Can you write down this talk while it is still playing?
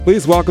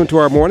Please welcome to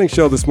our morning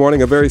show this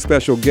morning a very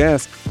special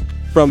guest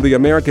from the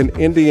American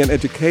Indian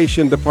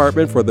Education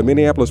Department for the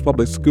Minneapolis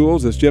Public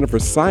Schools. It's Jennifer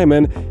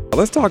Simon.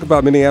 Let's talk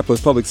about Minneapolis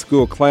Public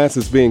School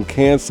classes being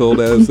canceled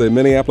as the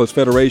Minneapolis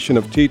Federation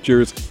of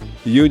Teachers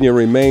Union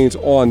remains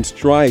on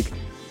strike.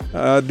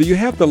 Do you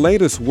have the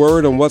latest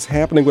word on what's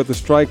happening with the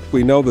strike?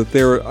 We know that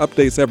there are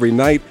updates every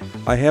night.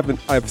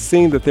 I've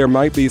seen that there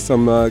might be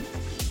some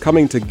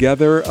coming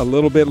together a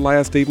little bit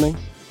last evening.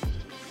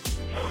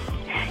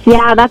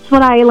 Yeah, that's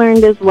what I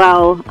learned as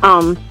well.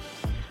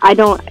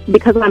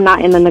 Because I'm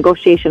not in the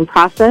negotiation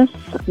process,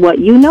 what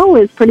you know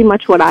is pretty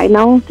much what I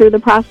know through the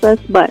process,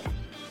 but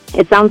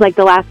it sounds like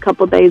the last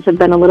couple of days have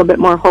been a little bit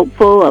more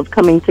hopeful of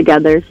coming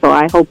together, so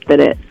I hope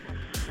it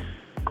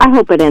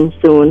ends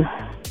soon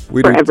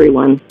for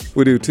everyone.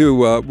 We do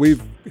too.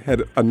 We've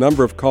had a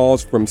number of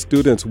calls from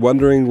students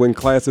wondering when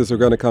classes are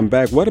going to come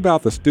back. What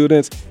about the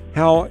students?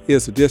 How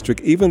is the district,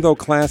 even though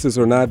classes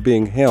are not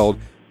being held,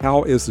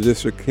 how is the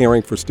district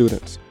caring for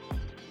students?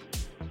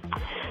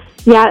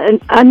 Yeah,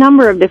 a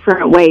number of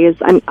different ways.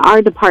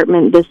 Our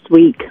department this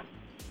week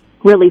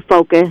really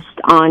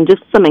focused on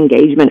just some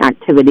engagement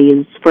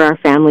activities for our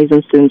families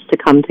and students to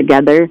come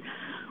together.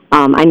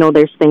 I know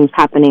there's things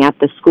happening at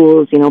the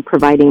schools,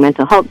 providing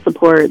mental health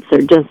supports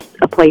or just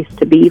a place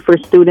to be for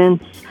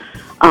students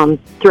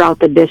throughout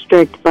the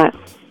district. But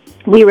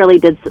we really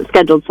did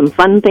schedule some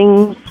fun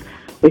things.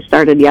 We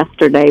started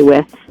yesterday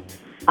with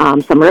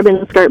some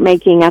ribbon skirt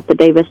making at the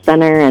Davis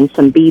Center and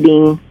some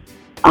beading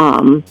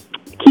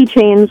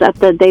keychains at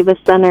the Davis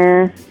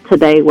Center.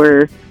 Today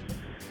we're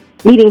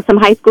meeting some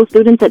high school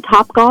students at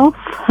Topgolf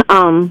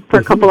for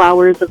a couple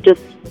hours of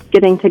just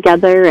getting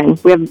together,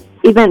 and we have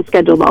events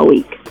scheduled all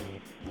week.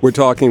 We're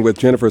talking with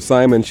Jennifer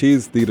Simon.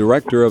 She's the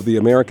director of the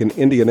American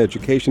Indian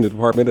Education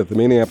Department at the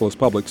Minneapolis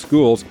Public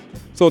Schools.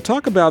 So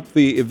talk about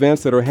the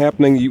events that are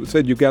happening. You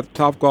said you've got the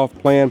Topgolf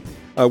plan.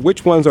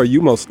 Which ones are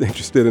you most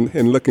interested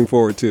in looking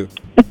forward to?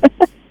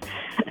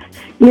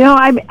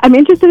 I'm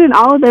interested in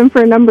all of them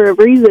for a number of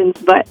reasons,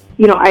 but,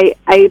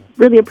 I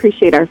really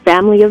appreciate our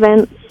family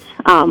events.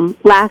 2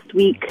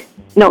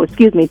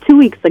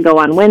 weeks ago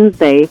on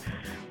Wednesday,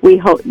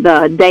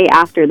 the day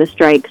after the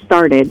strike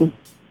started,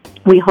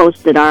 we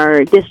hosted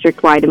our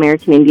district-wide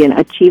American Indian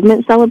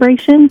Achievement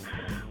Celebration,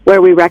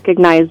 where we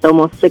recognized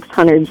almost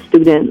 600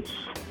 students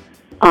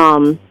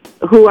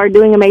who are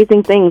doing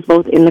amazing things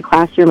both in the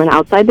classroom and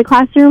outside the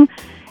classroom.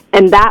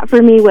 And that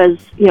for me was,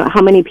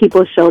 how many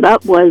people showed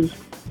up was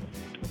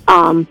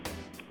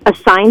a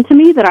sign to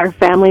me that our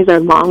families are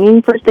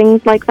longing for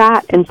things like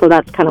that. And so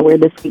that's kind of where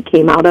this week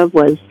came out of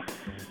was,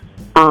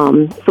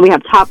 so we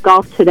have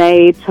Topgolf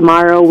today.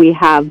 Tomorrow we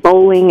have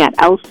bowling at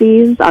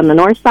Elsie's on the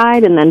north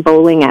side and then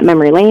bowling at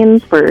Memory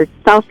Lanes for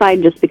south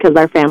side just because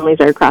our families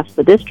are across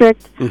the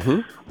district.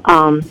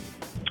 Mm-hmm.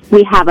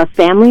 We have a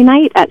family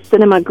night at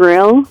Cinema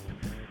Grill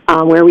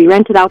where we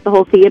rented out the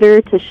whole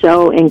theater to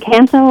show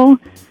Encanto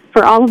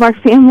for all of our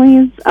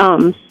families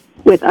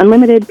with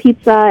unlimited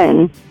pizza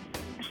and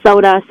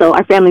soda. So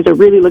our families are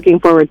really looking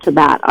forward to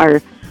that.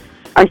 Our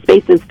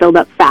space is filled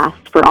up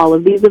fast for all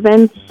of these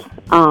events.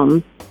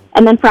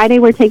 And then Friday,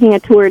 we're taking a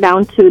tour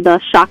down to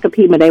the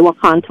Shakopee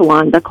Medewakan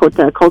Tawan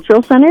Dakota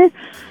Cultural Center.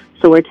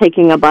 So we're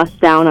taking a bus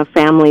down of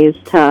families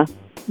to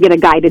get a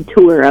guided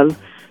tour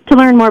to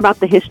learn more about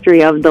the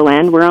history of the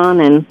land we're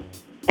on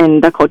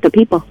and Dakota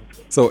people.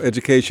 So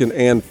education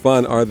and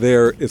fun.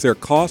 Is there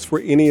cost for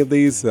any of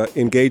these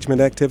engagement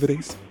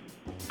activities?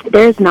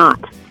 There's not.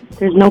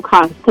 There's no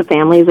cost to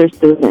families or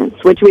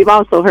students, which we've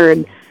also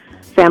heard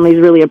families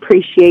really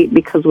appreciate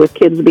because with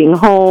kids being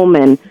home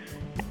and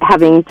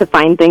having to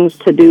find things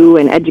to do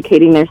and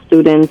educating their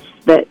students,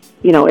 that,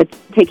 it's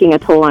taking a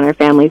toll on our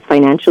families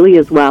financially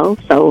as well.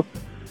 So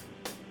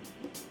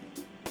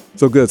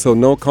good. So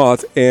no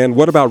cost. And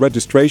what about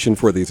registration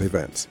for these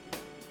events?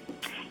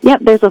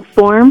 Yep, there's a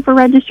form for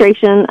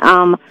registration.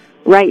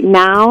 Right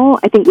now,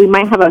 I think we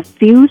might have a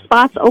few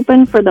spots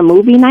open for the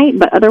movie night,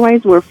 but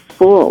otherwise we're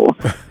full.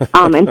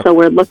 And so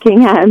we're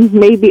looking at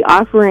maybe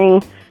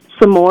offering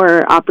some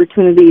more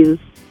opportunities.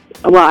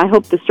 Well, I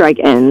hope the strike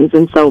ends,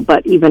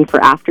 but even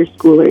for after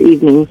school or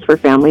evenings for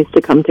families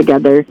to come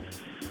together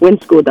when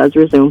school does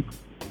resume.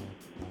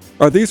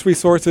 Are these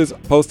resources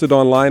posted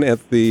online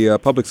at the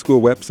public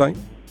school website?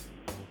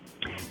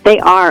 They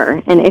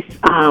are, and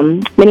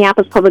if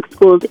Minneapolis Public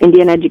Schools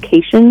Indian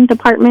Education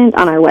Department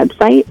on our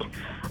website,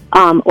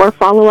 or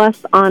follow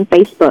us on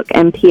Facebook,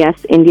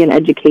 MPS Indian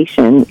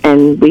Education,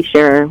 and we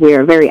are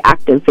a very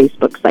active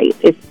Facebook site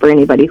for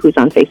anybody who's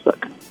on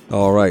Facebook.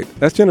 All right.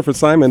 That's Jennifer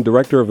Simon,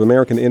 Director of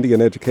American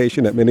Indian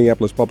Education at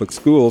Minneapolis Public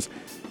Schools.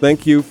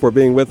 Thank you for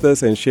being with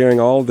us and sharing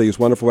all these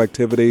wonderful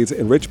activities,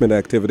 enrichment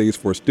activities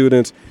for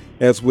students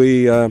as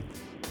we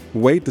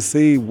wait to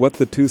see what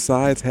the two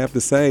sides have to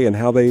say and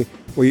how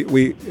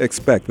we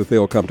expect that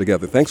they'll come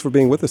together. Thanks for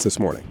being with us this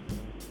morning.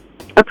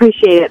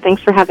 Appreciate it.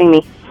 Thanks for having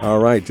me. All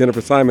right.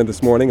 Jennifer Simon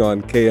this morning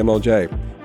on KMOJ.